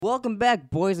Welcome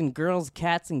back, boys and girls,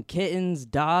 cats and kittens,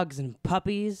 dogs and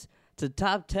puppies, to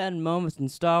Top 10 Moments in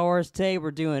Star Wars. Today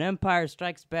we're doing Empire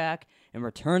Strikes Back and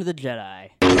Return of the Jedi.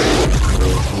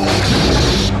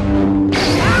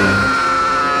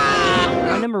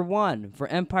 My number one for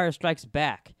Empire Strikes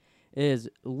Back is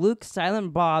Luke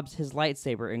silent bobs his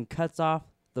lightsaber and cuts off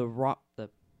the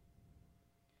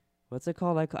what's it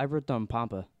called? I wrote down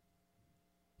Pampa.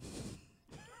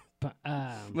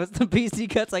 What's the piece he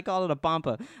cuts? I called it a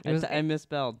Pampa. I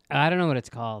misspelled. I don't know what it's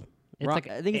called. It's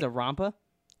I think it's a Rampa.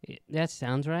 That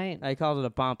sounds right. I called it a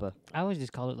Pampa. I always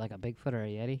just called it like a Bigfoot or a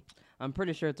Yeti. I'm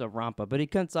pretty sure it's a Rampa, but he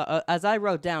cuts off, as I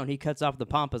wrote down, he cuts off the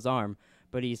Pampa's arm,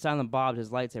 but he silent bobbed his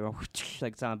lightsaber,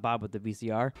 like silent bob with the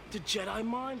VCR. The Jedi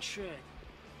mind trick.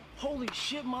 Holy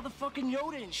shit, motherfucking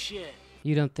Yoda and shit.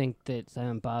 You don't think that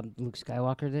Silent Bob Luke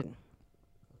Skywalker did?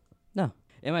 No.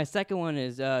 And my second one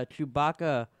is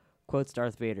Chewbacca quotes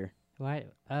Darth Vader. Why?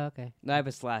 Oh, okay. I have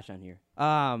a slash on here.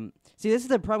 See, this is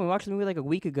the problem. We watched the movie like a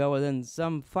week ago, and then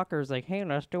some fucker's like, "Hey,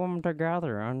 let's do them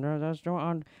together. Let's do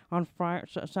it on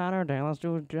Saturday. Let's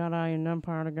do Jedi and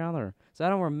Empire together." So I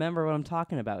don't remember what I'm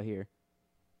talking about here.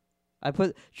 I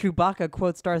put Chewbacca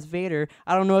quotes Darth Vader.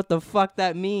 I don't know what the fuck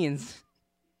that means.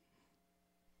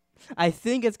 I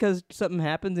think it's because something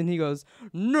happens and he goes,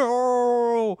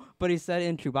 "No!" But he said it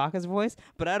in Chewbacca's voice,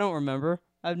 but I don't remember.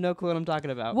 I have no clue what I'm talking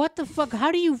about. What the fuck?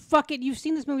 How do you you've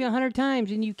seen this movie 100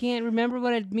 times and you can't remember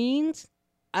what it means?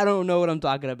 I don't know what I'm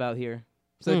talking about here.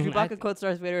 So Chewbacca quotes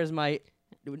Darth Vader is my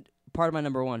part of my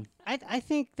number one. I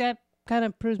think that kind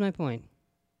of proves my point.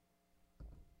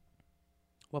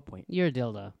 What point? You're a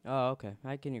dildo. Oh, okay.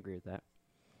 I can agree with that.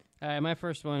 My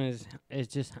first one is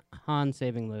just Han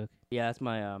saving Luke. Yeah, that's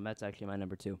my that's actually my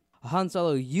number two. Han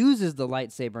Solo uses the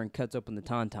lightsaber and cuts open the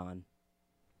tauntaun.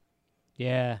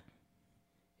 Yeah.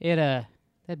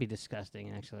 That'd be disgusting,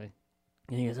 actually.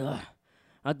 And he goes, "Ugh,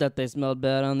 I thought they smelled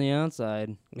bad on the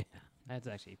outside." Yeah, that's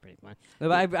actually pretty fun.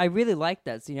 But I really liked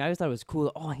that scene. I always thought it was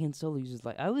cool. Oh, Han Solo uses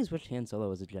light. I always wished Han Solo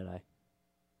was a Jedi.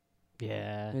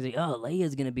 Yeah. He's like, "Oh,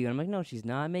 Leia's gonna be one." I'm like, "No, she's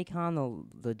not. Make Han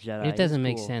the Jedi." It doesn't He's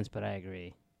make cool. sense, but I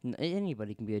agree.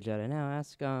 Anybody can be a Jedi now.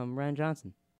 Ask Rian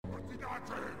Johnson.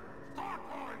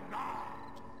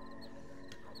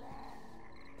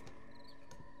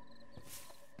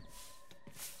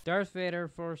 Darth Vader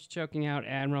force choking out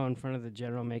Admiral in front of the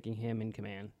general, making him in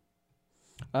command.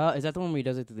 Is that the one where he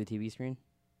does it through the TV screen?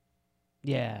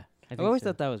 Yeah. I always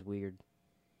thought that was weird.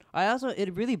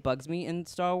 It really bugs me in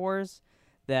Star Wars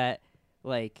that,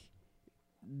 like,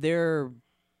 their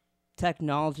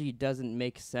technology doesn't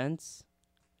make sense.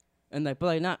 And, like, but,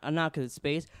 like, not because it's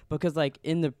space, because, like,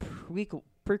 in the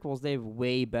prequels, they have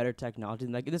way better technology.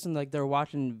 And, like, this one, like, they're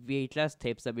watching VHS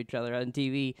tapes of each other on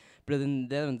TV, but then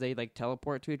the other ones, they, like,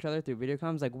 teleport to each other through video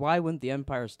comms. Like, why wouldn't the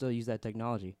Empire still use that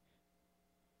technology?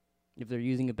 If they're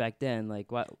using it back then,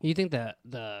 like, what? You think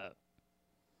the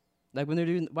Like, when they're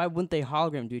doing, why wouldn't they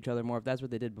hologram to each other more if that's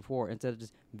what they did before, instead of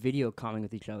just video comming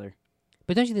with each other?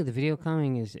 But don't you think the video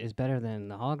comming is better than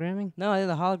the hologramming? No, I think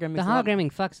the hologram makes The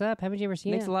hologramming fucks up. Haven't you ever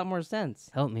seen it? makes a lot more sense.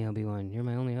 Help me, Obi-Wan. You're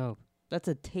my only hope. That's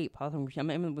a tape.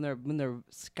 Hologram. I mean, when they're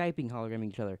Skyping, hologramming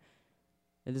each other,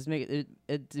 it just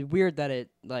it's weird that it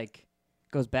like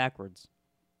goes backwards.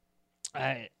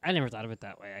 I never thought of it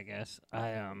that way, I guess.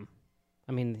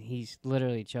 I mean, he's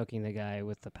literally choking the guy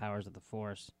with the powers of the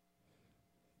Force.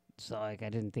 So, like, I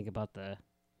didn't think about the...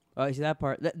 Oh, you see that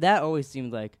part? That always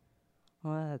seemed like,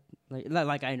 oh,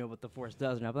 like I know what the Force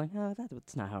does, and I'm like, oh,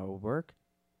 that's not how it would work.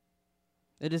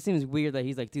 It just seems weird that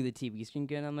he's like through the TV screen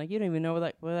again. I'm like, you don't even know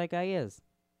where that guy is.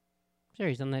 Sure,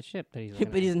 he's on that ship that he's on.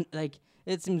 But he's like,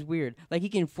 it seems weird. Like, he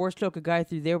can force choke a guy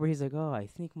through there where he's like, oh, I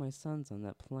think my son's on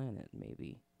that planet,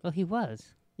 maybe. Well, he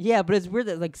was. Yeah, but it's weird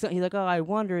that, like, he's like, oh, I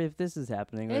wonder if this is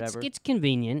happening or whatever. It's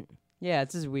convenient. Yeah,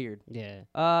 it's just weird.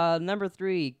 Yeah. Number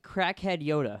 3, Crackhead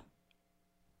Yoda.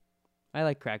 I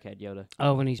like Crackhead Yoda.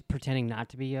 Oh, when he's pretending not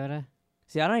to be Yoda?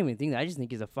 See, I don't even think that. I just think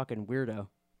he's a fucking weirdo.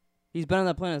 He's been on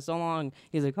that planet so long,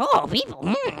 he's like, oh, people, oh,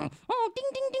 ding,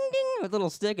 ding, ding, ding, with a little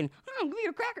stick, and, give me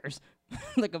your crackers.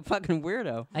 Like a fucking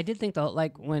weirdo. I did think, though,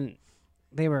 like, when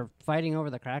they were fighting over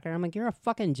the cracker, I'm like, you're a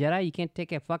fucking Jedi? You can't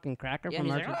take a fucking cracker from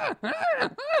he's our...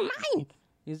 like, mine!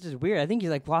 He's just weird. I think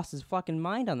he's, like, lost his fucking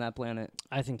mind on that planet.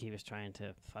 I think he was trying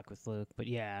to fuck with Luke, but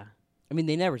yeah. I mean,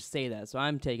 they never say that, so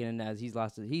I'm taking it as he's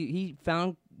lost it. He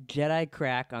found Jedi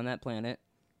crack on that planet.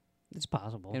 It's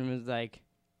possible. And was like,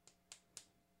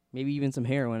 maybe even some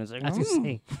heroin. It's like, I was gonna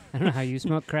say, I don't know how you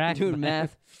smoke crack. Doing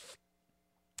math.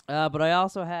 But I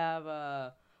also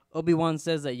have Obi-Wan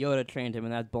says that Yoda trained him,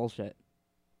 and that's bullshit.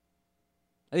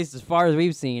 At least as far as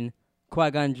we've seen,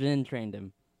 Qui-Gon Jinn trained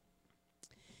him.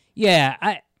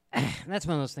 Yeah, That's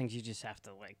one of those things you just have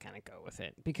to like kind of go with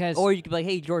it because. Or you could be like,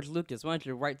 hey, George Lucas, why don't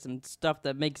you write some stuff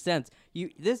that makes sense? You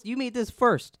made this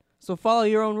first, so follow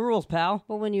your own rules, pal.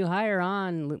 well, when you hire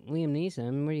on Liam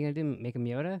Neeson, what are you gonna do? Make him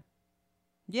Yoda?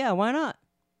 Yeah, why not?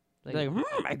 Like,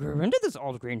 I grew into this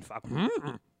old green fuck.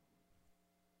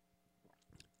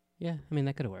 yeah, I mean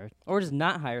that could have worked. Or just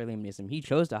not hire Liam Neeson. He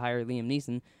chose to hire Liam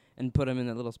Neeson and put him in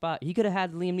that little spot. He could have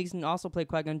had Liam Neeson also play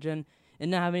Qui-Gon Jinn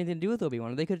and not have anything to do with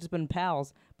Obi-Wan. They could have just been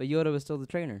pals, but Yoda was still the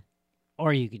trainer.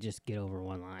 Or you could just get over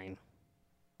one line.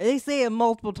 They say it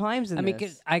multiple times in I mean,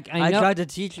 this. 'cause I know. tried to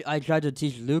teach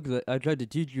Luke. I tried to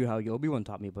teach you how Obi-Wan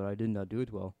taught me, but I did not do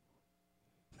it well.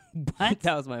 What?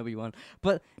 That was my Obi-Wan.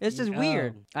 But it's just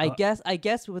weird. I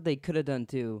guess what they could have done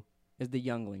too is the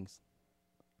younglings.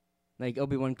 Like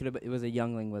Obi-Wan could have. It was a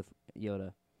youngling with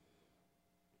Yoda.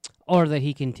 Or that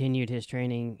he continued his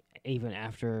training even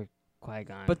after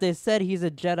Qui-Gon. But they said he's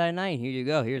a Jedi Knight. Here you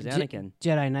go. Here's Anakin.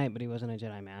 Jedi Knight, but he wasn't a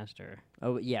Jedi Master.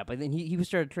 Oh yeah, but then he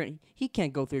started training. He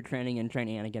can't go through training and train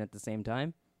Anakin at the same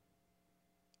time.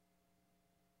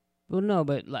 Well, no,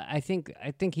 but I think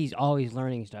he's always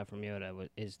learning stuff from Yoda.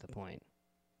 Is the point?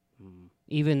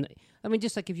 Even I mean,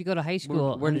 just like if you go to high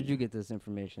school, Where did you get this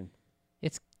information?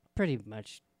 pretty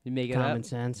much You make it common up.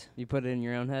 sense. You put it in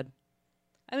your own head.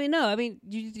 I mean, no, I mean,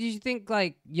 did you think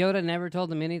like Yoda never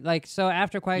told him any? Like, so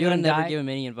after Qui-Gon Yoda never died, gave him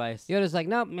any advice. Yoda's like,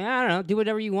 nope, man, I don't know, do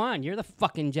whatever you want. You're the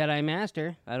fucking Jedi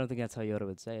Master. I don't think that's how Yoda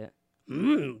would say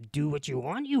it. Do what you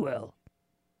want, you will.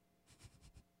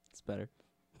 It's better.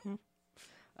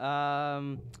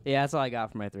 Yeah, that's all I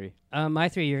got for my 3. My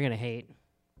 3 you're gonna hate.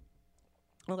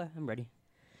 Okay, I'm ready.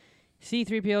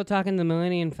 C-3PO talking to the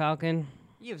Millennium Falcon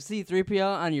You have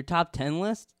C-3PO on your top 10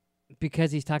 list?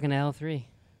 because he's talking to L3.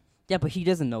 Yeah, but he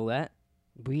doesn't know that.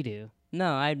 We do.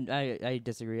 No, I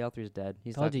disagree. L3's dead.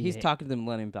 He's Told you he's hate- talking to the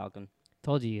Millennium Falcon.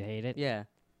 Told you hate it. Yeah.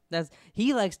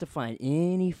 He likes to find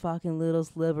any fucking little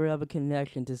sliver of a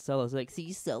connection to Solo. It's like,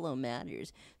 see, Solo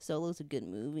matters. Solo's a good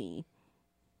movie.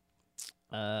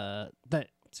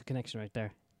 That's a connection right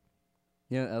there.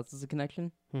 You know what else is a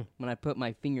connection? When I put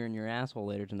my finger in your asshole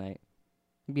later tonight.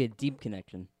 It'd be a deep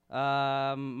connection.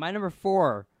 My number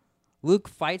 4. Luke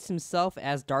fights himself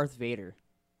as Darth Vader.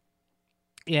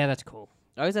 Yeah, that's cool.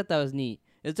 I always thought that was neat.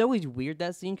 It's always weird,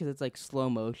 that scene, because it's like slow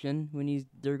motion when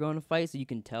they're going to fight, so you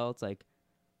can tell it's like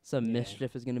some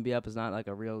mischief is going to be up. It's not like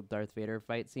a real Darth Vader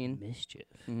fight scene. Mischief.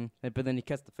 But then he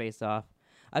cuts the face off.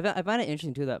 I find it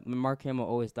interesting, too, that Mark Hamill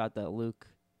always thought that Luke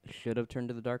should have turned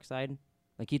to the dark side.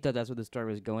 Like, he thought that's where the story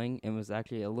was going and was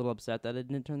actually a little upset that it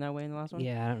didn't turn that way in the last one.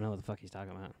 Yeah, I don't know what the fuck he's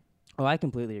talking about. Oh, I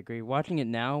completely agree. Watching it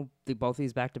now, both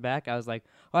these back-to-back, I was like,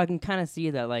 oh, I can kind of see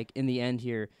that, like, in the end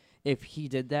here, if he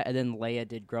did that and then Leia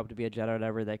did grow up to be a Jedi or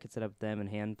whatever, that could set up them and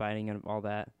hand fighting and all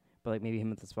that. But, like, maybe him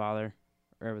with his father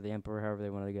or the Emperor, however they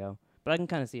wanted to go. But I can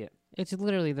kind of see it. It's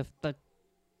literally the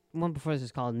one before this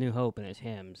is called New Hope, and it's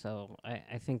him. So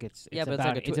I think it's Yeah, but it's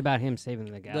about like a it's about him saving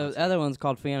the galaxy. The other one's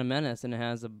called Phantom Menace, and it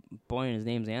has a boy, and his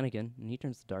name's Anakin, and he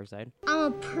turns to the dark side. I'm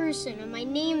a person, and my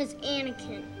name is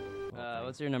Anakin.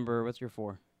 What's your number? What's your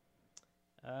 4?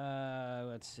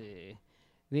 Let's see.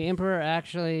 The Emperor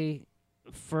actually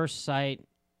the first sight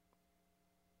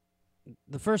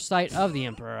of the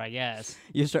Emperor, I guess.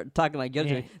 You start talking like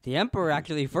Yoda. Yeah. The Emperor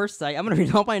actually first sight. I'm gonna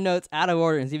read all my notes out of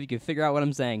order and see if you can figure out what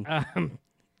I'm saying.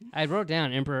 I wrote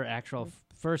down Emperor actual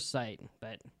first sight,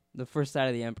 but The first sight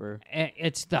of the Emperor.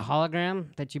 it's the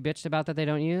hologram that you bitched about that they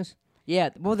don't use. Yeah,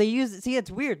 well, they use it. See,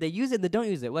 it's weird. They use it, they don't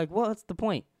use it. Like, what's the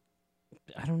point?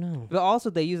 I don't know. But also,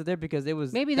 they use it there because it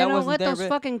was Maybe they that don't wasn't let there those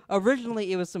fucking.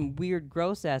 Originally, it was some weird,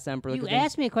 gross ass Emperor. You looking thing.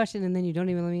 asked me a question and then you don't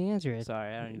even let me answer it.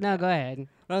 Sorry, I don't. No, go ahead.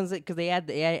 Because they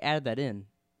added that in.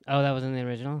 Oh, that was in the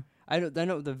original. I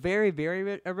know the very,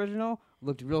 very original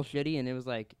looked real shitty, and it was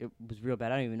real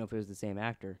bad. I don't even know if it was the same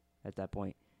actor at that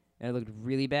point, and it looked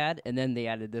really bad. And then they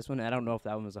added this one. And I don't know if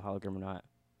that one was a hologram or not.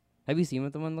 Have you seen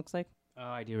what the one looks like? Oh,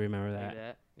 I do remember Like that.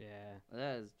 that? Yeah.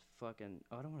 That is fucking.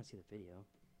 Oh, I don't want to see the video.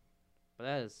 But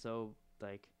that is so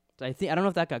like. I don't know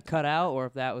if that got cut out or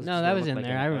if that was. No, just that what it was looked in like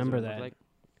there. I as it remember looked that. like.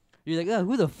 You're like, oh,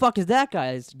 who the fuck is that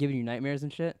guy? Is giving you nightmares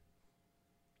and shit.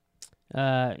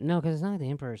 No, because it's not like the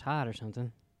Emperor's hot or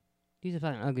something. He's a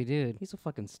fucking ugly dude. He's a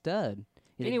fucking stud.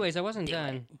 He's like, Anyways, I wasn't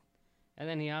done. And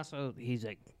then he's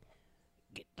like,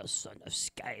 get the son of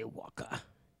Skywalker.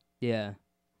 yeah.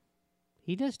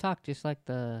 He does talk just like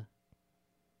the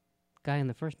guy in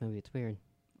the first movie. It's weird.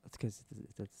 That's because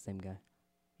that's the same guy.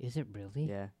 Is it really?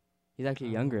 Yeah. He's actually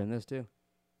younger in this too.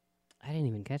 I didn't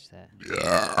even catch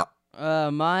that.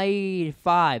 My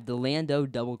 5, the Lando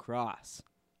double cross.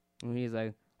 And he's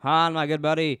like, Han, my good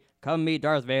buddy, come meet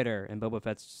Darth Vader. And Boba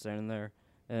Fett's just standing there.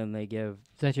 and they give.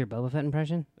 Is that your Boba Fett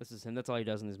impression? This is him. That's all he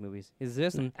does in his movies. Is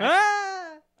this and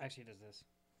Actually, does this.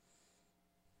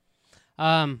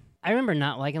 I remember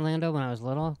not liking Lando when I was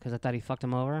little because I thought he fucked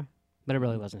him over, but it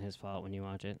really wasn't his fault when you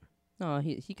watch it. No,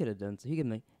 he could have done. So he could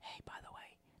be like, hey, by the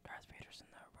way, Darth Vader's in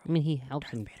the room. I mean, he helps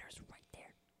Darth him. Vader's right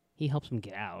there. He helps him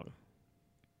get out.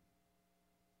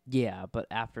 Yeah, but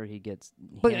after he gets,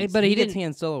 But he gets didn't-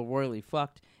 Han Solo royally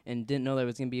fucked and didn't know there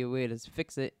was gonna be a way to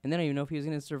fix it, and then I didn't even know if he was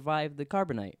gonna survive the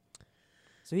carbonite.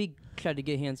 So he tried to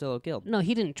get Han Solo killed. No,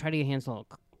 he didn't try to get Han Solo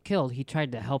killed. He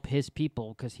tried to help his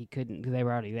people because he couldn't. Cause they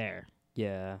were already there.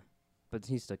 Yeah, but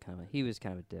he's still he was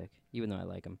kind of a dick, even though I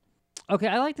like him. Okay,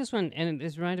 I like this one, and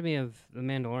this reminded me of The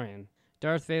Mandalorian.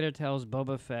 Darth Vader tells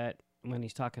Boba Fett when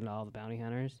he's talking to all the bounty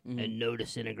hunters, and no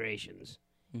disintegrations.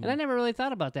 And I never really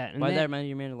thought about that. And Why did that remind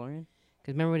you of Mandalorian?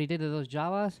 Because remember what he did to those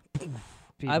Jawas?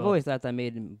 I've always thought that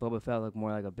made Boba Fett look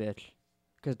more like a bitch.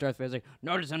 Because Darth Vader's like,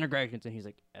 no disintegrations, and he's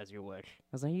like, as you wish. I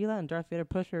was like, you letting Darth Vader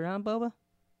push her around, Boba?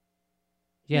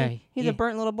 Yeah. He's a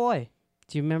burnt little boy.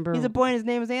 Do you remember? He's a boy and his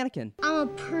name is Anakin. I'm a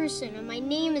person, and my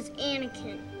name is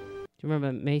Anakin. Do you remember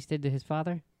what Mace did to his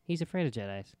father? He's afraid of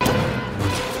Jedis.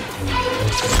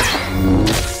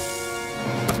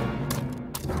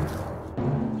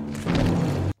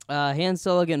 Han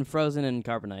Solo getting frozen in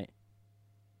carbonite.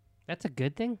 That's a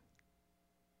good thing?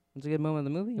 It's a good moment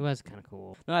of the movie. It was kind of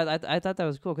cool. No, I thought that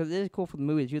was cool because it is cool for the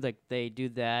movie too. Like they do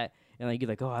that, and like you're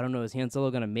like, oh, I don't know, is Han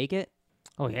Solo gonna make it?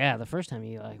 Oh, yeah, the first time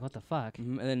you're like, what the fuck?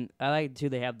 And then I like too.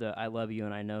 They have the "I love you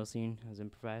and I know" scene as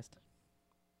improvised.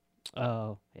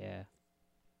 Oh, yeah.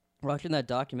 Watching that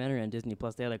documentary on Disney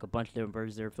Plus, they had like a bunch of different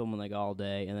versions they were filming like all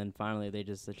day, and then finally they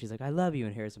just said, she's like, "I love you,"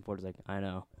 and Harrison Ford is like, "I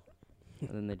know," and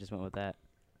then they just went with that.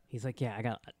 He's like, yeah, I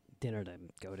got dinner to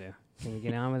go to. Can we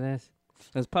get on with this?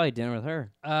 It was probably dinner with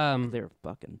her. They were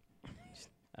fucking.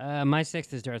 My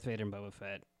sixth is Darth Vader and Boba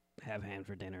Fett have Han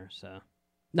for dinner, so.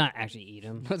 Not actually eat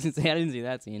him, I was gonna say I didn't see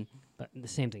that scene. but the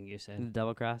same thing you The said.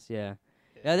 double cross, yeah.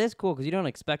 Yeah, that's cool because you don't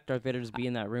expect Darth Vader to just be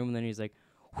in that room, and then he's like,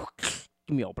 "Give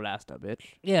me your blaster, bitch."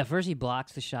 Yeah, first he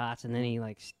blocks the shots, and then he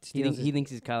like steals. He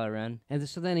thinks he's Kylo Ren. And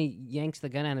so then he yanks the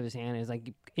gun out of his hand, and is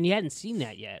like, and you hadn't seen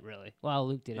that yet, really. Well,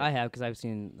 Luke did it. I have because I've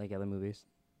seen like other movies.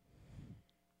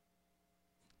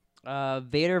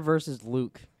 Vader versus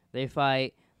Luke. They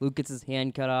fight. Luke gets his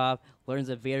hand cut off. Learns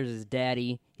that Vader's his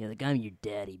daddy. He's like, "I'm your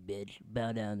daddy, bitch.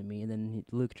 Bow down to me." And then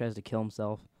Luke tries to kill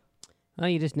himself. Oh,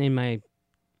 you just named my.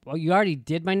 Well, you already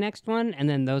did my next one, and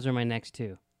then those are my next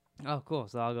two. Oh, cool.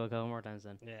 So I'll go a couple more times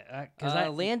then. Yeah,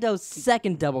 Lando's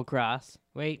second double cross.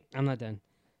 Wait, I'm not done.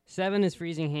 7 is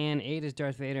freezing hand. 8 is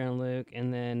Darth Vader and Luke,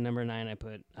 and then number 9 I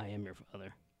put I am your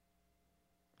father.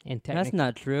 And That's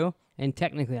not true. And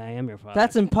technically I am your father.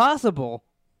 That's impossible.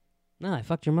 No, I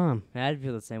fucked your mom. I'd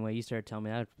feel the same way. You started telling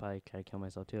me, I'd probably try to kill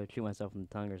myself too. I'd shoot myself in the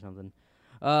tongue or something.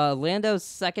 Lando's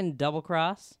second double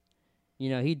cross. You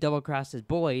know, he double crossed his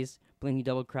boys, but then he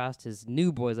double crossed his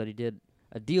new boys that he did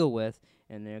a deal with,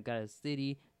 and they got a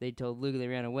city. They told Luke they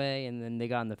ran away, and then they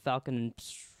got in the Falcon.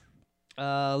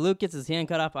 And Luke gets his hand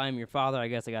cut off. I'm your father. I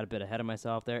guess I got a bit ahead of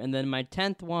myself there. And then my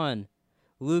 10th one,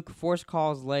 Luke force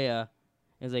calls Leia.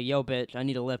 And he's like, "Yo, bitch, I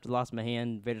need a lift. I lost my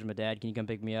hand. Vader's my dad. Can you come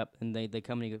pick me up?" And they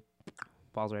come and he goes,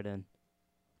 falls right in.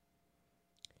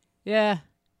 Yeah.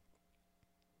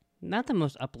 Not the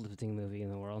most uplifting movie in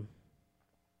the world.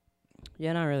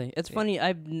 Yeah, not really. It's funny.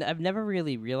 I've never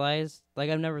really realized. Like,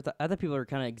 I've never thought. Other people are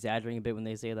kind of exaggerating a bit when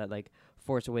they say that like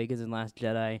Force Awakens and Last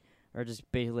Jedi are just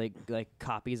basically like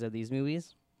copies of these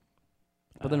movies.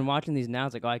 But then watching these now,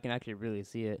 it's like, oh, I can actually really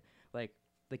see it. Like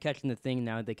they catching the thing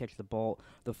now. They catch the bolt.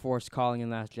 The Force calling in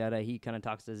Last Jedi. He kind of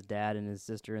talks to his dad and his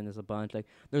sister, and there's a bunch. Like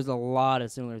there's a lot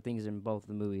of similar things in both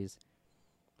the movies.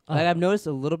 Like I've noticed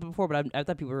a little bit before, but I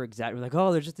thought people were like,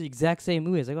 oh, they're just the exact same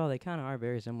movies. Like, oh, they kind of are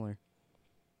very similar.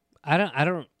 I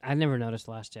never noticed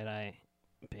Last Jedi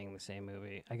being the same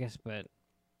movie. I guess, but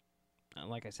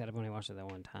like I said, I've only watched it that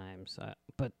one time. So,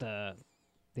 but the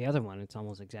other one, it's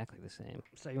almost exactly the same.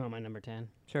 So you want my number 10?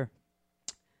 Sure.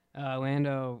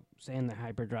 Lando saying the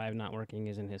hyperdrive not working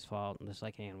isn't his fault, just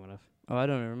like Han would have. Oh, I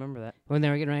don't even remember that. When they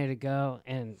were getting ready to go,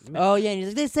 and Oh yeah, and he's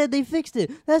like, they said they fixed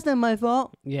it. That's not my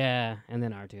fault. yeah, and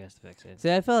then R2 has to fix it.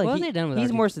 See, I felt What like have they done with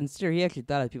he's R2? more sincere. He actually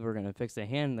thought that people were gonna fix the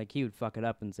hand. Like he would fuck it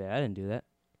up and say, "I didn't do that."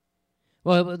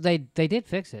 Well, they did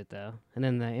fix it though, and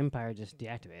then the Empire just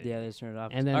deactivated. Yeah, they just turned it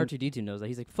off. And then- R2D2 knows that.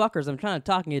 He's like, "Fuckers, I'm trying to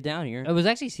talking it down here." It was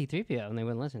actually C-3PO, and they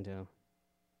wouldn't listen to him.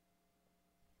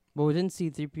 Well, didn't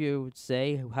C-3PO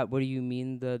say, what do you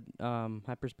mean the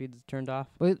hyperspeed is turned off?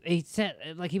 Well, he said,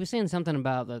 like, he was saying something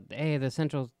about the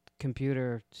central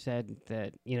computer said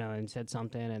that, and said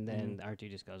something, and then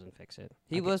R2 just goes and fix it.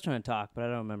 He was trying to talk, but I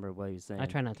don't remember what he was saying. I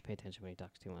try not to pay attention when he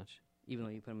talks too much. Even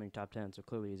though you put him in your top 10, so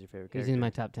clearly he's your favorite He's character. in my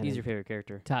top 10. He's your favorite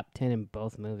character. Top 10 in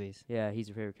both movies. Yeah, he's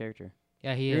your favorite character.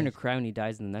 Yeah, he You're is. gonna cry when he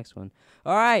dies in the next one.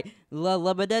 All right, la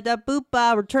la ba da da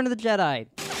boopa. Return of the Jedi.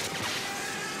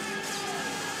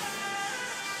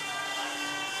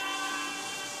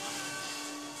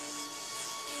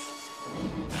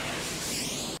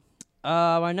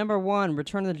 My number 1,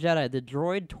 Return of the Jedi, the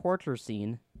droid torture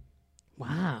scene.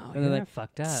 Wow, And you're they're like,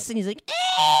 fucked up. And he's like,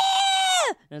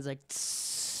 "Ah!" And it's like,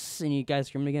 and you guys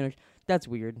screaming again. That's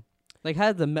weird. Like,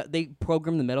 how they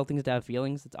program the metal things to have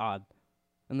feelings? It's odd.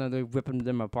 And then they're ripping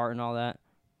them apart and all that.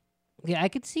 Yeah, I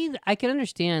could see. I could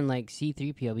understand like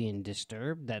C-3PO being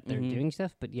disturbed that they're Mhm. doing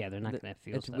stuff, but yeah, they're not gonna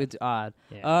feel It's, stuff. it's odd.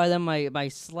 Yeah. Then my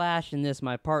slash in this,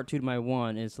 my part 2 to my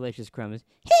 1 is Salacious Crumb is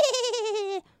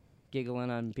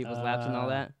giggling on people's laps and all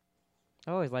that.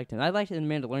 I always liked him. I liked it in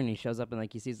Mandalorian. He shows up and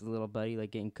like he sees his little buddy like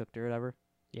getting cooked or whatever.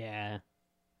 Yeah,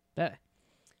 that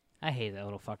I hate that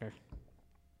little fucker.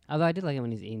 Although I did like it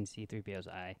when he's eating C-3PO's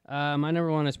eye. My number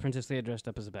 1 is Princess Leia dressed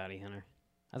up as a bounty hunter.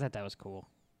 I thought that was cool.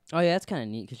 Oh yeah, that's kind of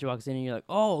neat because she walks in and you're like,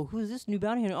 oh, who's this new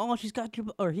bounty hunter? Oh, he's got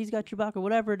Chewbacca,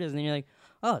 whatever it is, and then you're like,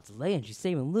 oh, it's Leia and she's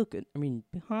saving Luke. I mean,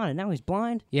 Han, and now he's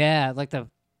blind. Yeah, like you're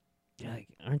like,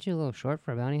 aren't you a little short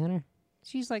for a bounty hunter?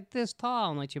 She's like this tall,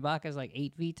 and like Chewbacca's like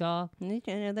 8 feet tall. They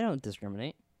don't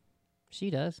discriminate. She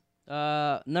does.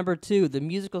 Number 2, the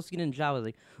musical scene in Jawa was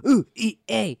like, ooh,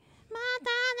 E-A.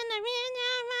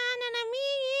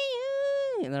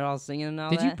 And they're all singing and all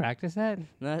Did that. you practice that?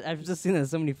 No, I've just seen that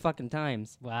so many fucking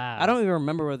times. Wow. I don't even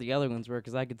remember where the other ones were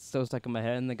because I get so stuck in my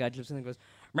head. And the guy jumps in and goes,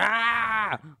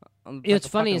 "Rah!" It's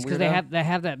funny is because they weirdo.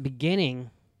 have that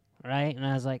beginning, right? And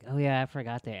I was like, oh yeah, I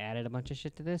forgot they added a bunch of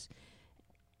shit to this.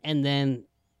 And then,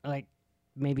 like,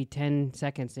 maybe 10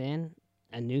 seconds in,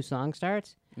 a new song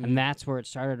starts, and that's where it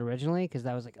started originally. Because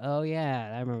I was like, oh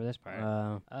yeah, I remember this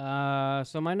part.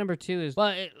 So my number 2 is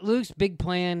Luke's big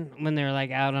plan when they're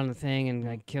like out on the thing and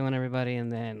like killing everybody,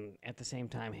 and then at the same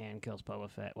time, Han kills Boba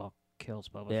Fett. Well, kills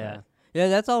Boba Fett. Yeah,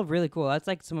 that's all really cool. That's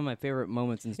like some of my favorite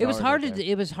moments in Star It was Wars hard right to.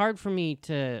 there. It was hard for me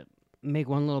to make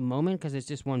one little moment because it's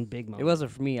just one big moment. It wasn't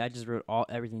for me. I just wrote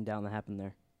everything down that happened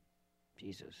there.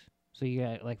 Jesus. So you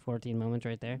got like 14 moments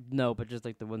right there. No, but just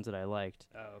like the ones that I liked.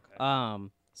 Oh, okay.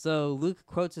 So Luke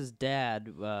quotes his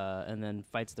dad, and then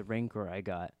fights the Rancor. I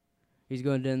got. He's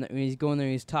going there. He's going there.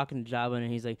 He's talking to Jabba, and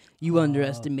he's like, "You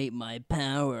underestimate my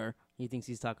power." He thinks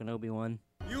he's talking to Obi-Wan.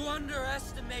 You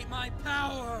underestimate my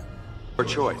power. Your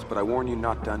choice, but I warn you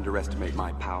not to underestimate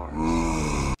my power.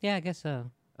 Yeah, I guess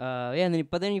so. Yeah,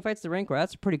 but then he fights the Rancor.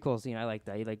 That's a pretty cool scene. I like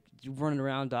that. He like running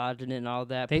around, dodging it, and all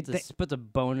that. Puts a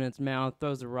bone in its mouth,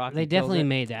 throws a rock. They and kills definitely it.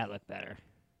 made that look better.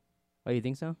 Oh, you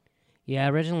think so? Yeah,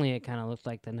 originally it kind of looked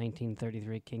like the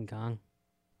 1933 King Kong.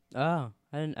 Oh,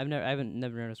 I haven't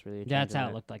noticed really. a change That's in how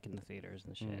that. it looked like in the theaters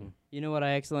and shit. You know what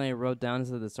I accidentally wrote down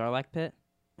instead of the Sarlacc pit?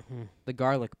 The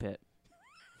garlic pit.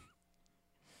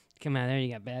 Come out there,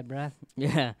 you got bad breath.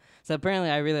 Yeah. So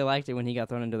apparently I really liked it when he got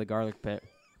thrown into the garlic pit.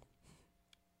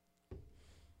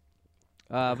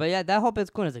 But yeah, that whole bit's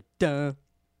cool. It's like, duh.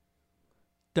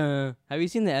 Duh. Have you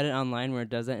seen the edit online where it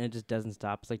does that and it just doesn't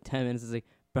stop? It's like 10 minutes. It's like,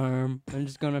 boom. And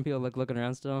just going on people like looking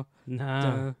around still.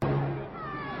 No. Duh.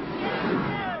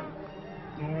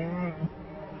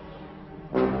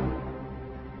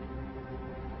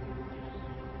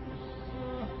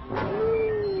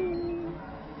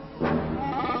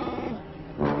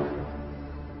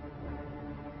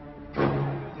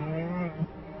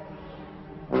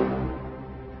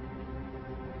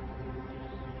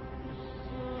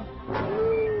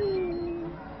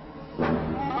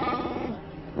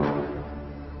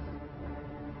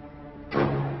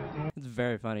 It's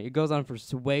very funny. It goes on for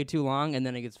way too long, and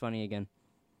then it gets funny again.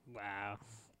 Wow.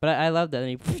 But I love that. And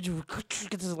he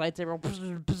gets his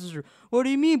lightsaber. What do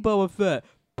you mean, Boba Fett?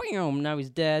 Bam! Now he's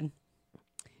dead.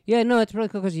 Yeah, no, it's really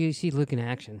cool because you see Luke in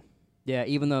action. Yeah,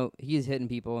 even though he's hitting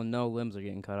people and no limbs are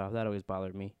getting cut off. That always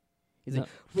bothered me. He's like,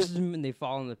 and they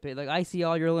fall in the pit. Like, I see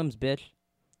all your limbs, bitch.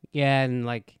 Yeah, and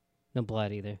like no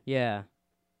blood either. Yeah.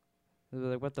 They're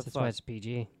like, what the That's fuck? why it's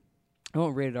PG. I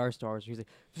want rated R Star Wars. He's like,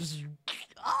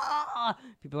 ah!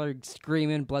 People are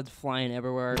screaming, blood's flying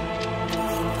everywhere.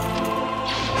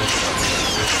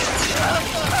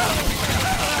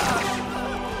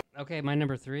 Okay, my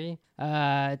number 3.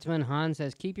 It's when Han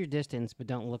says, "Keep your distance, but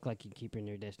don't look like you keep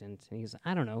your distance." And he's,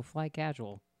 I don't know, fly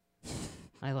casual.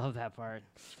 I love that part.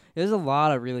 There's a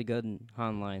lot of really good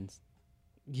Han lines.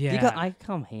 Yeah. I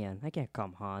call him Han. I can't call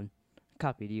him Han. I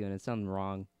copied you, and it sounded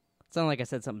wrong. It sounded like I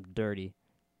said something dirty.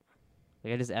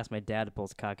 Like I just asked my dad to pull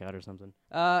his cock out or something.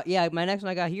 Yeah, my next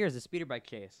one I got here is a speeder bike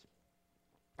chase.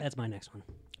 That's my next one.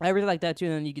 I really like that too.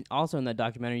 And then you can also in that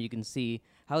documentary you can see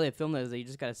how they filmed it. Is they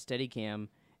just got a steady cam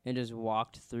and just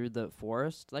walked through the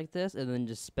forest like this, and then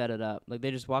just sped it up. Like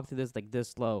they just walked through this like this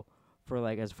slow for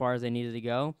like as far as they needed to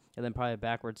go, and then probably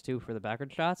backwards too for the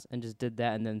backward shots, and just did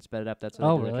that and then sped it up. That's what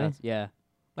they did the really? shots. Yeah,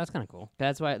 That's kind of cool.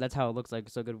 that's how it looks like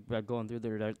so good going through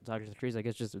the talking to the trees. Like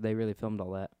it's just they really filmed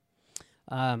all that.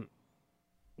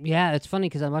 Yeah, it's funny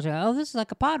because I'm watching. Oh, this is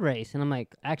like a pod race, and I'm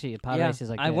like, actually, a pod race is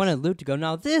like. I this. wanted Luke to go.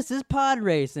 Now this is pod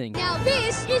racing. Now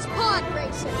this is pod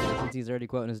racing. Since he's already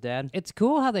quoting his dad. It's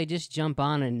cool how they just jump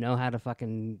on and know how to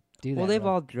fucking do that. Well, they've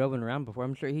all driven around before.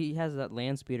 I'm sure he has that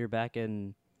land speeder back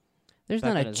in. There's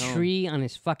back not in a his home. tree on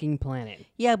his fucking planet.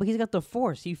 Yeah, but he's got the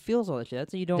Force. He feels all that shit.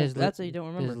 That's what you don't. That's what you don't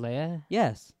remember. Does Leia?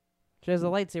 Yes, she has the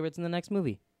lightsaber. It's in the next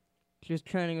movie. She was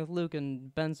training with Luke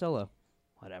and Ben Solo.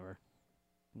 Whatever.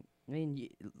 I mean,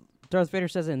 Darth Vader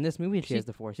says it in this movie she has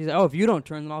the Force. He's like, oh, if you don't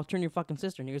turn, then I'll turn your fucking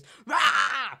sister. And he goes,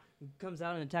 rah! Comes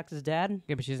out and attacks his dad.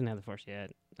 Yeah, but she doesn't have the Force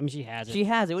yet. I mean, she has it. She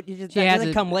has it. She She has doesn't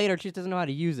it. come later. She just doesn't know how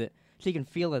to use it. She can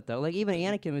feel it, though. Like, even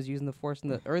Anakin was using the Force in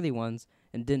the early ones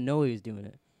and didn't know he was doing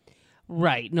it.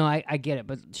 Right. No, I get it,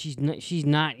 but she's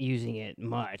not using it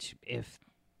much. If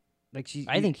like she's,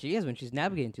 I think she is when she's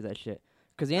navigating through that shit.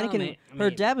 Because Anakin, her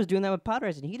maybe. dad was doing that with pod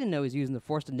racing. He didn't know he was using the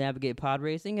Force to navigate pod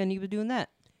racing, and he was doing that.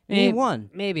 And he won.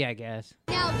 Maybe, I guess.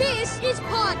 Now this is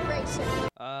pod racing.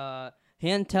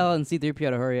 Tell and C-3PO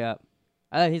to hurry up.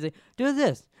 He's like, do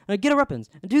this, and get our weapons,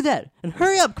 and do that, and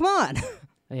hurry up, come on.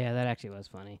 Yeah, that actually was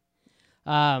funny.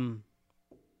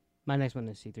 My next one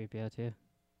is C-3PO too.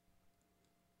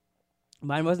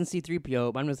 Mine wasn't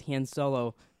C-3PO. Mine was Han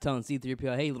Solo telling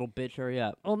C-3PO, hey, little bitch, hurry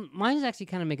up. Well, mine's actually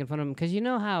kind of making fun of him because you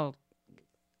know how.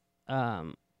 I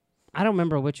don't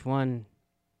remember which one.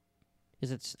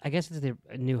 I guess it's the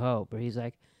New Hope, where he's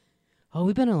like, "Oh,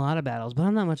 we've been in a lot of battles, but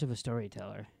I'm not much of a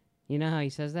storyteller." You know how he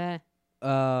says that?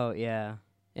 Oh, yeah.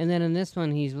 And then in this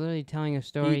one, he's literally telling a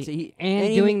story He-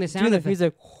 and doing the sound effects. He's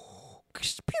like, pew,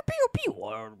 pew,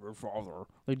 pew, father.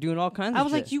 Like, doing all kinds I of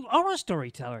was shit. like, "You are a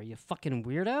storyteller, you fucking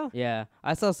weirdo." Yeah,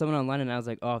 I saw someone online, and I was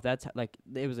like, "Oh, if that's like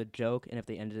it was a joke, and if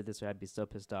they ended it this way, I'd be so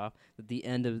pissed off." That the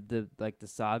end of the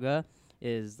saga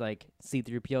is like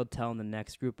C-3PO telling the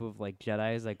next group of like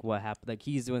Jedi's like what happened. Like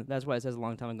he's doing. That's why it says a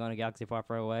long time ago in a galaxy far,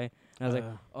 far away. And I was like,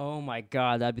 "Oh my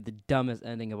god, that'd be the dumbest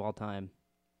ending of all time."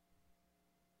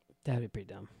 That'd be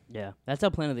pretty dumb. Yeah, that's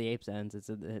how Planet of the Apes ends. It's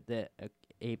the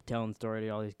ape telling story to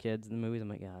all these kids in the movies. I'm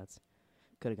like, yeah, that's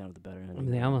could have gone with the better ending. I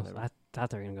mean, they almost. Whatever. I thought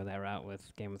they were gonna go that route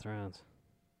with Game of Thrones.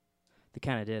 They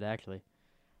kind of did, actually.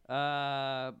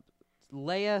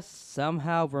 Leia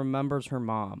somehow remembers her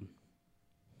mom.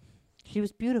 She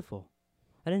was beautiful.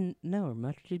 I didn't know her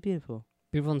much. She's beautiful.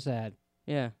 Beautiful and sad.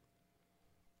 Yeah.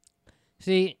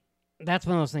 See, that's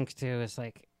one of those things too. It's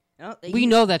like we He-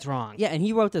 know that's wrong. Yeah, and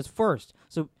he wrote this first.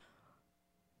 So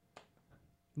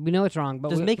we know it's wrong, but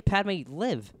just make Padme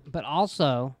live. But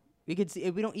also, We could see.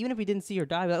 We don't. Even if we didn't see her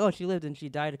die, we'd be like, oh, she lived and she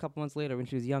died a couple months later when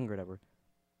she was young or whatever.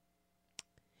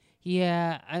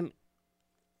 yeah,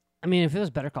 I mean, if it was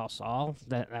Better Call Saul,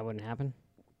 that wouldn't happen.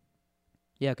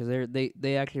 Yeah, because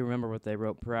they actually remember what they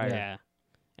wrote prior. Yeah,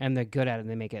 and they're good at it. And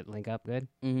they make it link up good.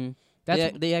 Mm-hmm.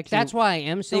 That's they actually. that's why I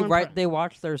am so. They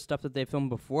watch their stuff that they filmed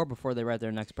before they write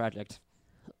their next project.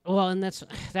 Well, and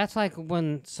that's like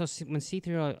when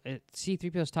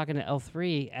C-3PO is talking to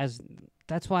L3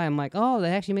 that's why I'm like, oh, they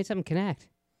actually made something connect.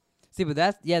 See, but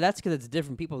that's because it's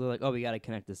different people. They're like, oh, we got to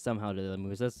connect this somehow to the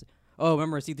movies.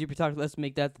 Remember C-3PO talked. Let's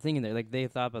make that the thing in there. Like they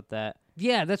thought about that.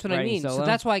 Yeah, that's what I Writing mean. So Solo?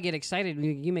 that's why I get excited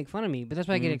when you make fun of me. But that's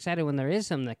why I get Mhm. excited when there is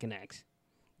something that connects.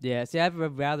 Yeah. See, I'd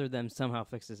rather them somehow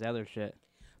fix this other shit.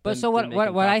 But than- so than what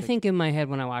making I topic- think in my head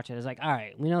when I watch it is like, all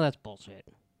right, we know that's bullshit.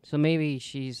 So maybe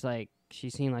she's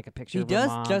seen like a picture He of her does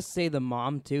mom. just say the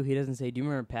mom too. He doesn't say, "Do you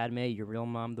remember Padme, your real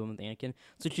mom, the one with Anakin?"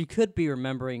 So she could be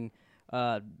remembering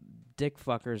Dick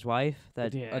Fucker's wife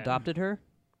that Yeah. adopted her.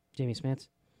 Jamie Smith.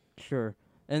 Sure,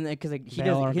 and because like, he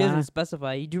Bail doesn't Organa?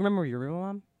 specify. Do you remember your real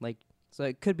mom? Like, so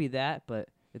it could be that, but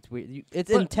it's weird.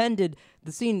 It's But- intended.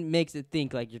 The scene makes it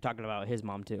think like you're talking about his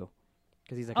mom too,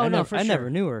 because he's like, Oh, I no, never, for I never sure.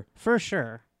 knew her. For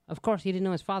sure. Of course, he didn't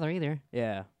know his father either.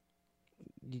 Yeah,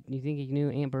 You think he knew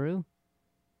Aunt Beru?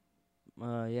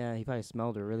 yeah. He probably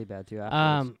smelled her really bad too.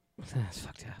 Afterwards. That's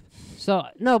fucked up. So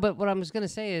no, but what I was gonna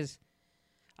say is,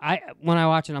 when I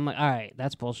watch it, I'm like, all right,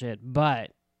 that's bullshit.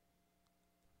 But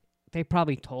they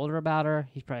probably told her about her.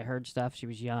 He's probably heard stuff. She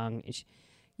was young. And she,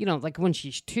 like when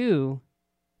she's 2,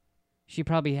 she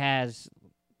probably has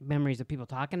memories of people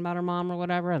talking about her mom or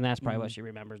whatever, and that's probably what she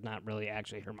remembers, not really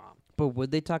actually her mom. But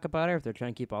would they talk about her if they're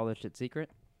trying to keep all this shit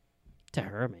secret? To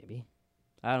her, maybe.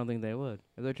 I don't think they would.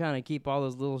 If they're trying to keep all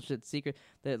those little shit secret,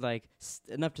 that like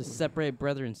enough to separate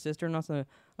brother and sister, and also,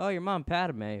 oh, your mom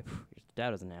Padme, your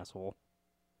dad was an asshole.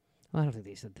 Well, I don't think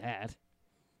they said that.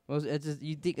 Well, it's just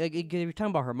you think like if you're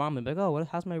talking about her mom, and be like, oh,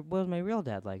 what was my real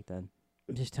dad like then?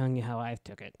 I'm just telling you how I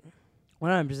took it.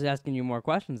 Well, I'm just asking you more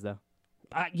questions though.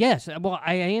 Yes, well,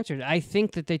 I answered. I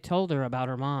think that they told her about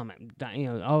her mom. You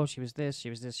know, oh, she was this, she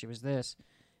was this, she was this,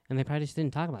 and they probably just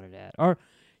didn't talk about her dad. Or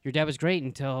your dad was great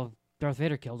until Darth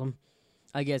Vader killed him.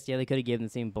 I guess yeah, they could have given the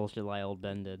same bullshit lie old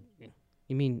Ben did.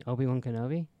 You mean Obi-Wan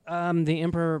Kenobi? The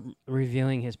Emperor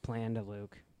revealing his plan to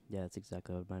Luke. Yeah, that's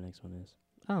exactly what my next one is.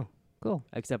 Oh, cool.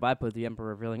 Except I put the Emperor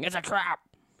revealing it's a trap.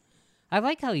 I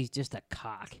like how he's just a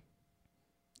cock.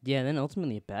 Yeah, and then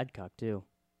ultimately a bad cock too.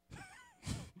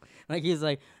 Like he's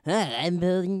like, I'm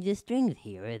building the strings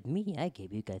here with me. I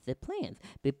gave you guys the plans.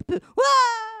 Wah!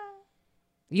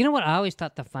 You know what I always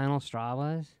thought the final straw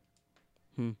was?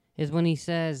 Hmm. Is when he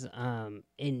says, and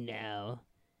now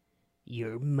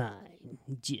you're mine,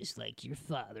 just like your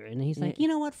father. And he's like, you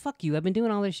know what? Fuck you. I've been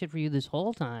doing all this shit for you this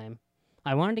whole time.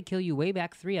 I wanted to kill you way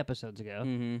back 3 episodes ago.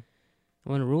 Mm-hmm. I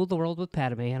want to rule the world with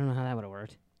Padme. I don't know how that would have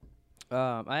worked.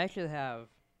 I actually have.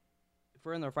 If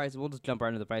we're in their fight scene, we'll just jump right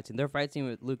into the fight scene. Their fight scene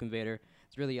with Luke and Vader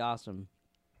is really awesome.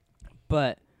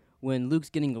 But when Luke's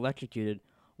getting electrocuted,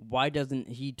 why doesn't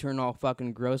he turn all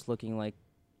fucking gross looking like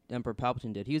Emperor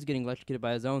Palpatine did? He was getting electrocuted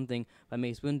by his own thing, by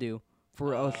Mace Windu,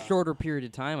 for a shorter period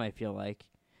of time, I feel like.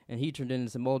 And he turned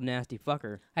into some old nasty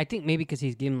fucker. I think maybe because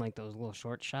he's giving like those little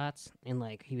short shots, and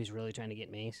like he was really trying to get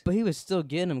Mace. But he was still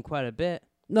getting him quite a bit.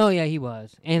 No, yeah, he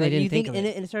was, and Like, they you didn't think of and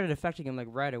it. it started affecting him like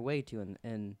right away too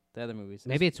in the other movies.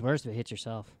 Maybe it's worse if it hits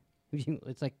yourself.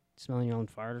 It's like smelling your own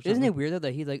fart or something. Isn't it weird though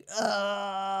that he's like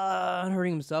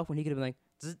hurting himself when he could have been like,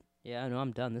 Zzz. Yeah, I know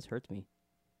I'm done. This hurts me.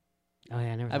 Oh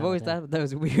yeah, I never. I've always thought that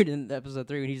was weird in episode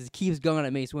 3 when he just keeps going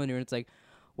at Mace Windu and it's like,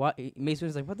 what? Mace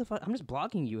Windu's like, what the fuck? I'm just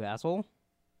blocking you, asshole.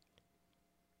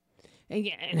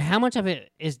 And how much of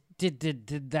it is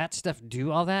did that stuff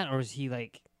do all that, or is he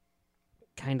like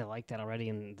kind of like that already?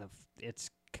 And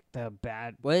the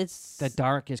bad, the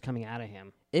dark is coming out of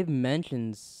him. It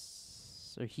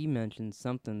mentions, or he mentions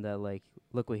something that like,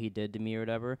 look what he did to me or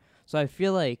whatever. So I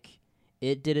feel like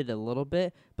it did it a little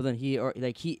bit, but then he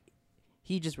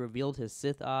just revealed his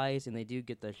Sith eyes, and they do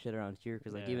get that shit around here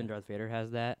because like even Darth Vader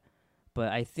has that.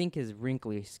 But I think his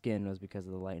wrinkly skin was because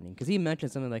of the lightning. Because he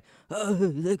mentioned something like, "Oh,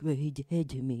 look what he did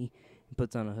to me." He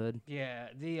puts on a hood. Yeah,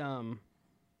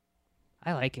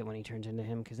 I like it when he turns into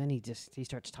him because then he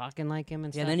starts talking like him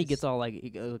and stuff. Yeah, and then he gets all like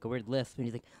a weird lisp, and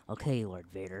he's like, "Okay, Lord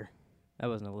Vader." That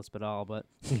wasn't a lisp at all, but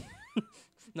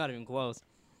not even close.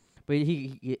 But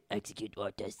he execute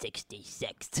Order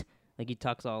 66. Like he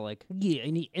talks all like, yeah,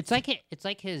 and it's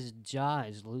like his jaw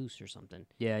is loose or something.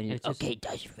 Yeah, and it's okay,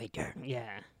 Darth Vader.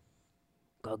 Yeah.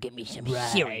 Go get me some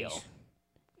cereal.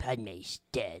 Padme's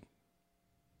dead.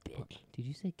 Bitch. Did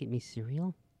you say get me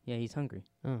cereal? Yeah, he's hungry.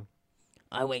 Oh.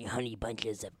 I want honey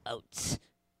bunches of oats.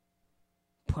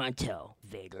 Pronto,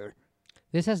 Vader.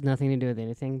 This has nothing to do with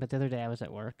anything, but the other day I was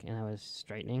at work and I was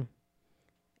straightening,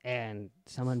 and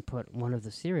someone put one of the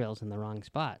cereals in the wrong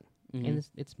spot. Mm-hmm. And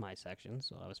it's my section,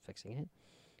 so I was fixing it.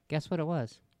 Guess what it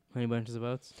was? Honey bunches of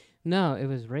oats? No, it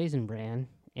was Raisin Bran,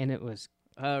 and it was...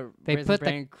 they put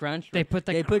the crunch. They put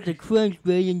the crunch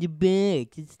right in the bag.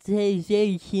 It's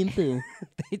very simple.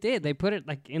 They did. They put it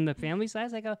like in the family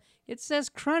size. I go, it says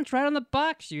crunch right on the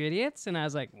box, you idiots. And I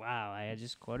was like, wow, I had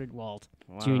just quoted Walt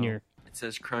Jr. It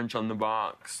says crunch on the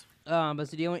box. But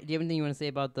so do you have anything you want to say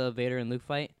about the Vader and Luke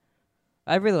fight?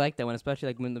 I really like that one, especially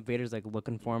like when the Vader's like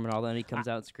looking for him and all that, and he comes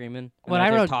out screaming. What I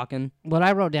wrote talking. What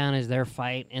I wrote down is their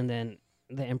fight and then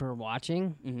the Emperor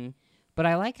watching. Mm-hmm. But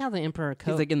I like how the Emperor.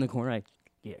 He's like in the corner, like,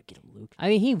 yeah, get him, Luke. I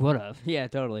mean, he would have. Yeah,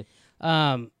 totally.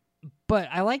 But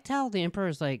I liked how the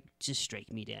Emperor's like, just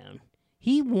strike me down.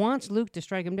 He wants Luke to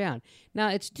strike him down. Now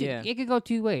it could go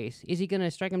 2 ways. Is he gonna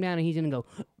strike him down and he's gonna go?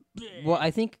 Well, I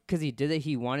think because he did it,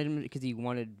 he wanted him because he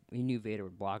knew Vader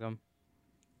would block him.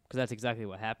 Because that's exactly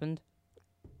what happened.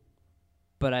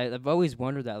 But I've always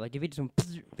wondered that, like, if he just went,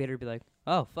 Vader would be like,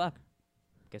 "Oh fuck,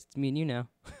 guess it's me and you now."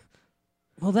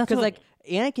 Well, that's because like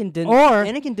Anakin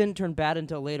didn't turn bad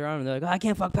until later on. And they're like, "Oh, I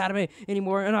can't fuck Padme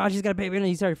anymore," and she's got a baby, and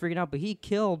he started freaking out. But he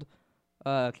killed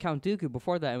Count Dooku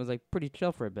before that and was like pretty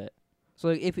chill for a bit. So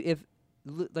like, if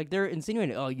like they're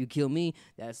insinuating, "Oh, you kill me,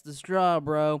 that's the straw,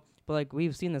 bro." But like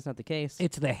we've seen that's not the case.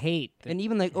 It's the hate, and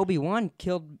even like Obi-Wan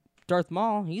killed Darth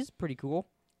Maul. He's pretty cool.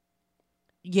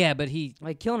 Yeah, but he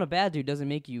like killing a bad dude doesn't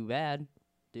make you bad,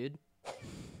 dude.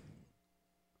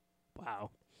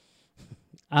 Wow.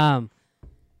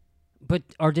 But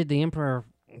or did the Emperor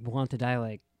want to die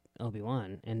like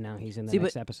Obi-Wan, and now he's in the See,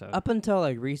 next but episode. Up until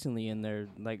like recently in their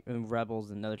like in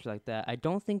Rebels and other shit like that, I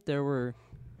don't think there were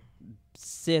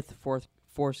Sith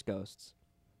Force ghosts.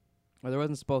 Or there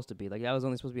wasn't supposed to be. Like, that was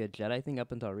only supposed to be a Jedi thing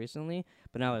up until recently.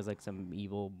 But now there's, like, some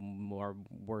evil, more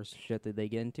worse shit that they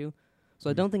get into. So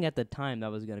I don't think at the time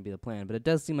that was going to be the plan. But it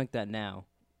does seem like that now.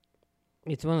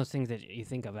 It's one of those things that you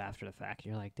think of after the fact.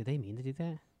 You're like, did they mean to do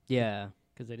that? Yeah.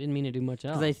 Because they didn't mean to do much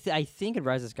else. Because I think in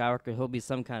Rise of Skywalker, he'll be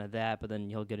some kind of that. But then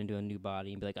he'll get into a new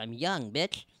body and be like, I'm young,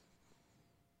 bitch.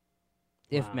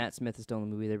 If Wow. Matt Smith is still in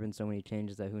the movie, there have been so many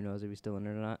changes that who knows if he's still in it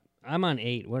or not. I'm on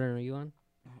 8. What are you on?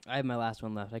 I have my last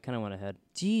one left. I kind of went ahead.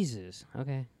 Jesus.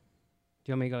 Okay.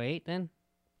 Do you want me to go 8 then?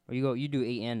 Or you do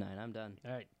 8 and 9. I'm done.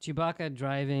 All right. Chewbacca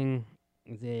driving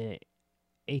the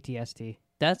ATST.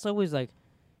 That's always like,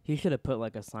 he should have put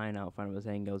like a sign out front of his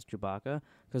saying goes Chewbacca,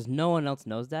 because no one else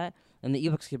knows that. And the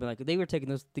Ewoks could be like, they were taking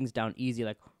those things down easy,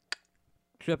 like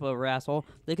trip over asshole.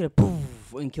 They could have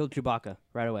poof and killed Chewbacca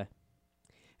right away.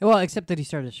 Well, except that he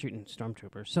started shooting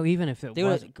stormtroopers. So even if it They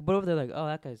was, would, but over there like, oh,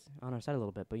 that guy's on our side a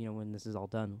little bit. But you know, when this is all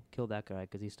done, kill that guy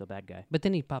because he's still a bad guy. but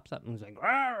then he pops up and he's like,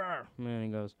 "Arr!" And then he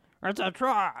goes, it's a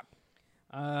trap.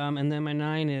 And then my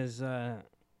 9 is,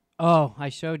 oh, I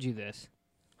showed you this.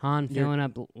 Han You're- filling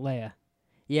up Leia.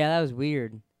 Yeah, that was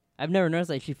weird. I've never noticed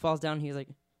like she falls down. He's like,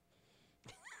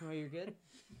 oh, you're good.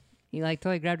 He like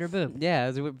totally grabbed her boob. Yeah,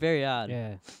 it was very odd.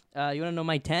 Yeah. You want to know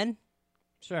my 10?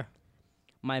 Sure.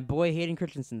 My boy Hayden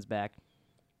Christensen's back.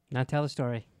 Now tell the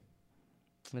story.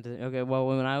 Okay, well,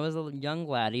 when I was a young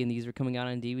laddie and these were coming out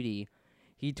on DVD,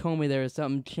 he told me there was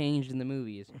something changed in the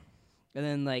movies. And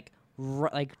then, like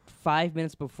 5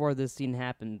 minutes before this scene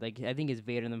happened, like, I think it's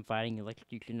Vader and them fighting,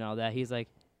 electrocution and all that, he's like,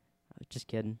 just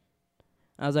kidding.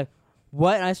 I was like,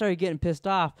 what? And I started getting pissed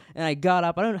off, and I got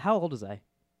up. I don't know, how old was I?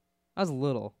 I was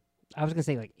little. I was going to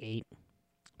say like 8.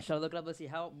 Should I look it up? Let's see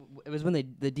how, it was when the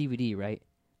DVD, right?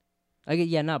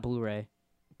 Yeah, not Blu-ray.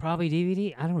 Probably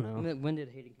DVD? I don't know. When did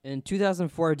Hayden? In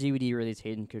 2004, DVD released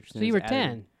Hayden Christensen. So you were added.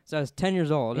 10. So I was 10 years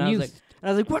old, and And I you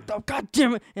was like, "What the god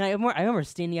damn it!" And I remember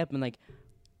standing up and like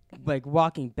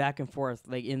walking back and forth,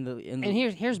 like in the. And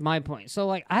here's my point. So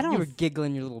like I don't. You were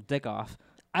giggling your little dick off.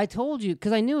 I told you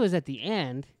because I knew it was at the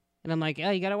end, and I'm like,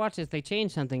 oh, you gotta watch this. They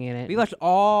changed something in it. We watched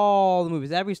all the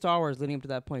movies, every Star Wars leading up to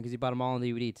that point, because you bought them all on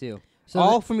DVD too. So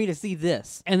all for me to see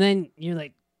this. and then you're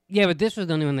like, yeah, but this was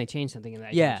the only one they changed something in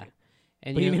that. Yeah. didn't you?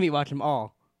 And But you you're- made me watch them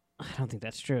all. I don't think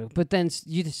that's true. But then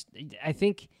you just, I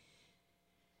think.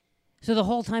 So the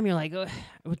whole time you're like, oh,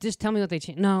 just tell me what they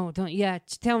changed. No, don't. Yeah,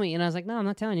 just tell me. And I was like, no, I'm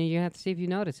not telling you. You have to see if you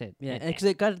notice it. Yeah, And- because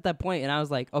it got to that point, and I was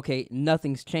like, okay,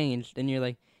 nothing's changed, and you're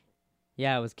like,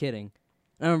 yeah, I was kidding.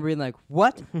 And I remember being like,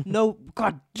 what? No,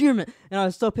 god damn it! And I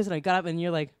was so pissed, and I got up, and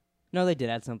you're like, no, they did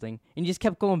add something, and you just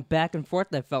kept going back and forth.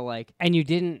 That felt like, And you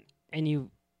didn't, and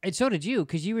so did you,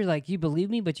 because you were like, you believed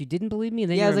me, but you didn't believe me,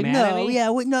 and then yeah, I you was were like, mad at no, me? yeah,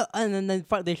 wait, no, and then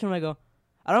they showed me. I go,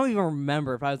 I don't even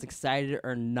remember if I was excited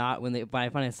or not when I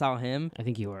finally saw him. I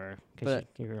think you were, But-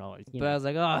 because you were always. But I was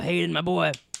like, oh, Hayden, my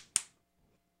boy.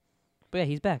 But yeah,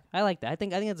 he's back. I like that. I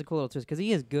think that's a cool little twist because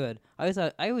he is good. I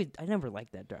never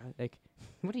liked that like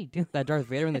what are you doing? that Darth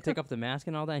Vader when they take off the mask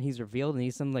and all that, and he's revealed and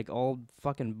he's some like old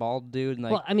fucking bald dude and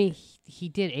like Well, I mean, he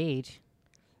did age,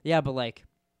 yeah, but like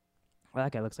well,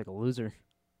 that guy looks like a loser.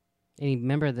 and you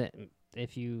remember that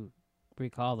if you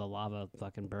recall, the lava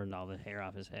fucking burned all the hair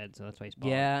off his head, so that's why he's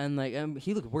bald. Yeah, and like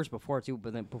he looked worse before too,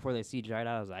 but then before they CGI'd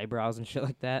out his eyebrows and shit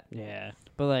like that. Yeah.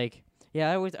 But like yeah,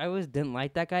 I always didn't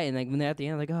like that guy, and like when they're at the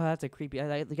end, like, oh, that's a creepy.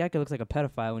 The guy looks like a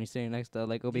pedophile when he's sitting next to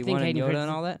like Do you Obi think Wan and Hayden Yoda Christensen-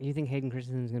 and all that. You think Hayden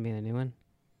Christensen's gonna be in the new one?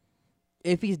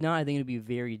 If he's not, I think it'd be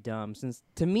very dumb. Since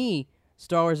to me,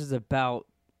 Star Wars is about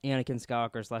Anakin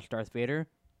Skywalker / Darth Vader,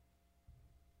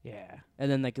 Yeah. and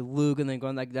then like Luke, and then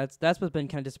going like that's what's been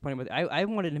kind of disappointing with. I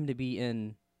wanted him to be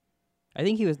in. I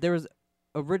think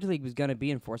originally he was gonna be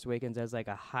in Force Awakens as like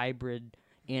a hybrid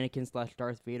Anakin /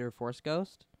 Darth Vader Force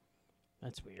ghost.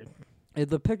 That's weird.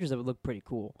 The pictures of it look pretty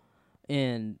cool,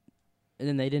 and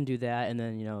then they didn't do that, and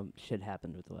then shit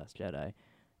happened with The Last Jedi,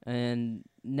 and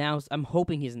now I'm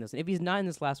hoping he's in this. If he's not in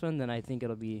this last one, then I think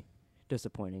it'll be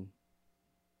disappointing.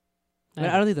 I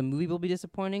don't think the movie will be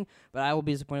disappointing, but I will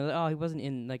be disappointed. Like, oh, he wasn't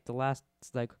in like the last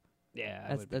like.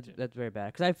 Yeah, That's very bad.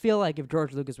 Because I feel like if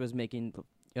George Lucas was making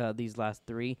these last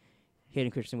 3,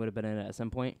 Hayden Christensen would have been in it at some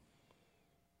point.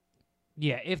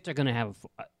 yeah. If they're gonna have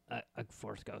a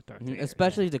Force Ghost, Darth Vader,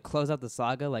 Especially yeah. to close out the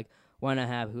saga, like why not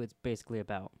have who it's basically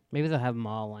about? Maybe they'll have them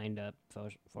all lined up.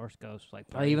 Force Ghosts, like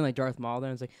Or even like Darth Maul there,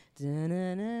 and it's like and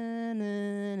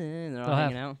they're all They'll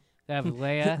hanging out. they have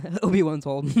Leia, Obi-Wan's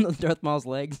holding Darth Maul's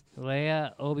legs.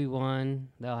 Leia, Obi-Wan.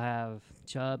 They'll have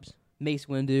Chubbs, Mace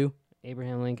Windu.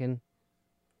 Abraham Lincoln,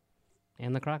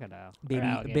 and the crocodile. Or Baby,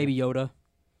 alligator. Baby Yoda.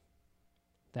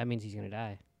 That means he's gonna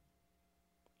die.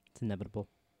 It's inevitable.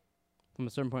 From a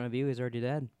certain point of view, he's already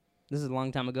dead. This is a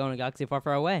long time ago in a galaxy far,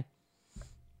 far away.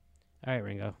 All right,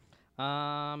 Ringo.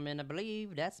 And I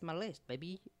believe that's my list,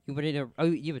 baby. You ready to? Oh,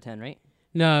 you have a 10, right?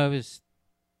 No, it was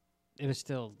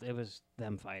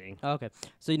them fighting. Oh, okay.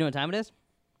 So you know what time it is?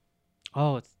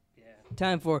 Oh, it's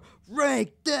Time for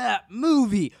rank that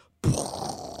movie.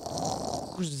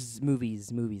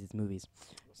 Movies.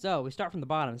 So we start from the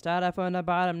bottom. Start up from the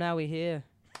bottom. Now we here.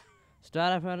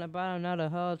 Start up from the bottom. Now the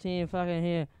whole team fucking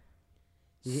here.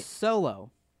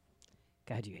 Solo.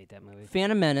 God, you hate that movie.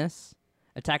 Phantom Menace.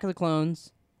 Attack of the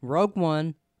Clones. Rogue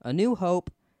One. A New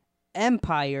Hope.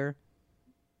 Empire.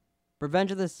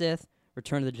 Revenge of the Sith.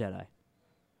 Return of the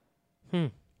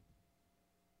Jedi.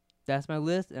 That's my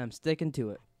list, and I'm sticking to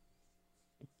it.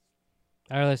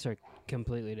 Our lists are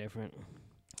completely different.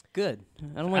 Good.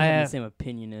 I don't want to have the same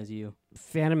opinion as you.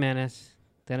 Phantom Menace,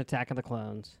 then Attack of the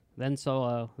Clones, then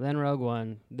Solo, then Rogue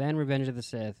One, then Revenge of the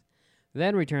Sith,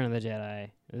 then Return of the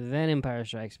Jedi, then Empire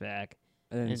Strikes Back.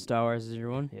 And then Star Wars is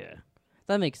your one? Yeah.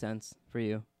 That makes sense for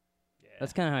you. Yeah.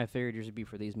 That's kind of how I figured yours would be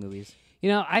for these movies. You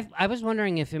know, I was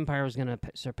wondering if Empire was going to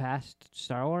surpass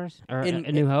Star Wars or A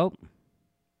In- New Hope.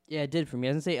 Yeah, it did for me.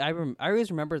 I was going to say, I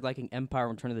always remember liking Empire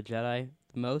and Return of the Jedi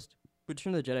the most.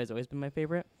 Return of the Jedi has always been my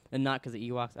favorite, and not because of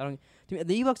Ewoks. To me,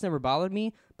 the Ewoks never bothered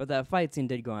me, but that fight scene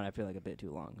did go on, I feel like, a bit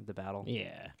too long, the battle.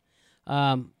 Yeah.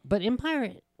 But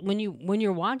Empire, when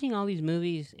you're watching all these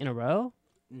movies in a row,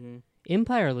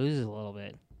 Empire loses a little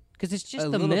bit. Because it's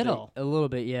just the middle. A little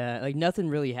bit, yeah. Like, nothing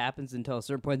really happens until a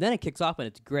certain point. Then it kicks off, and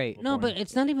it's great. No, but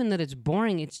it's not even that it's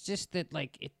boring. It's just that,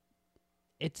 like,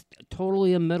 it's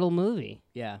totally a middle movie.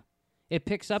 Yeah. It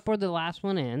picks up where the last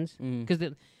one ends. Because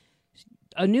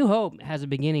A New Hope has a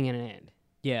beginning and an end.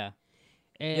 Yeah.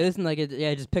 It isn't like it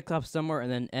just picks up somewhere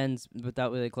and then ends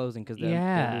without really closing. Cause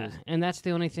and that's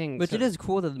the only thing. Which it is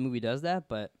cool that the movie does that,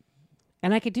 but...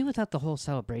 And I could do without the whole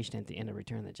celebration at the end of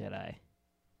Return of the Jedi.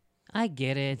 I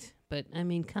get it, but, I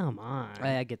mean, come on.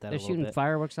 I get that They're a little shooting bit.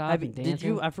 fireworks off and dancing. Did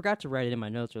you... I forgot to write it in my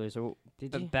notes earlier, so...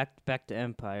 Did you? Back to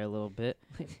Empire a little bit.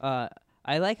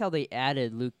 I like how they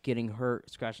added Luke getting hurt,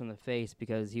 scratched on the face,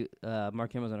 because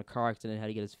Mark Hamill was in a car accident and had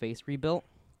to get his face rebuilt.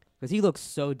 Because he looks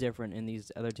so different in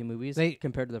these other two movies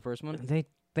compared to the first one.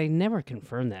 They never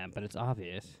confirmed that, but it's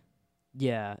obvious.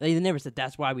 Yeah. They never said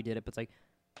that's why we did it, but it's like,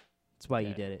 that's why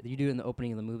you did it. You do it in the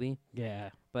opening of the movie.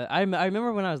 Yeah. But I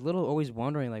remember when I was little always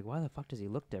wondering, like, why the fuck does he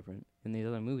look different in these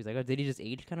other movies? Like, did he just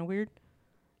age kind of weird?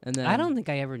 And then I don't think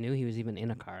I ever knew he was even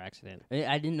in a car accident.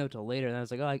 I didn't know till later, and I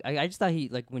was like, oh, I just thought he,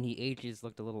 like, when he aged, he just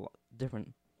looked a little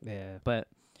different. Yeah. But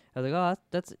I was like, oh,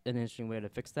 that's an interesting way to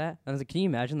fix that. And I was like, can you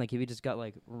imagine, like, if he just got,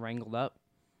 like, wrangled up,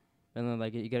 and then,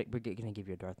 like, we're gonna give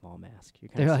you a Darth Maul mask.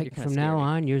 They're like, from now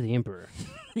on, you're the Emperor.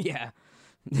 Yeah.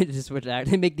 They just switch act.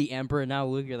 They make the Emperor now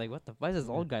Luke. You're like, what the? Why is this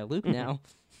old guy Luke now?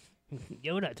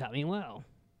 Yoda taught me well.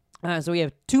 So we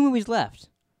have 2 movies left: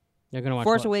 They're gonna watch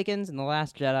Force Awakens and The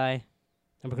Last Jedi.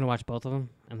 And we're gonna watch both of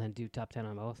them, and then do top 10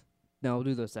 on both. No, we'll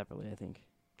do those separately. I think.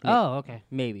 Oh, okay.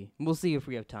 Maybe we'll see if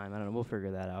we have time. I don't know. We'll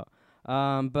figure that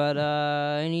out. But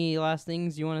any last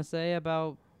things you want to say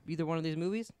about either one of these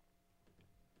movies?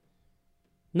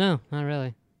 No, not really.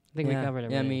 I think we covered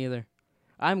everything. Yeah, me either.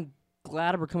 I'm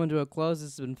glad we're coming to a close.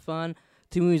 This has been fun.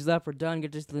 2 movies left. We're done.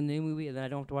 Get just to the new movie, and then I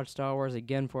don't have to watch Star Wars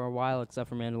again for a while, except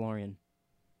for Mandalorian.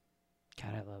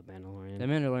 God, I love Mandalorian. The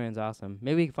Mandalorian's awesome.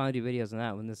 Maybe we can finally do videos on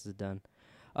that when this is done.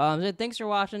 So thanks for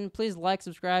watching. Please like,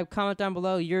 subscribe, comment down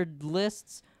below your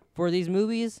lists for these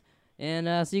movies,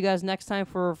 and see you guys next time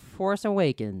for Force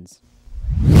Awakens.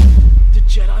 The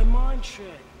Jedi mind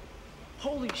trick.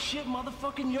 Holy shit,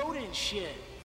 motherfucking Yoda and shit.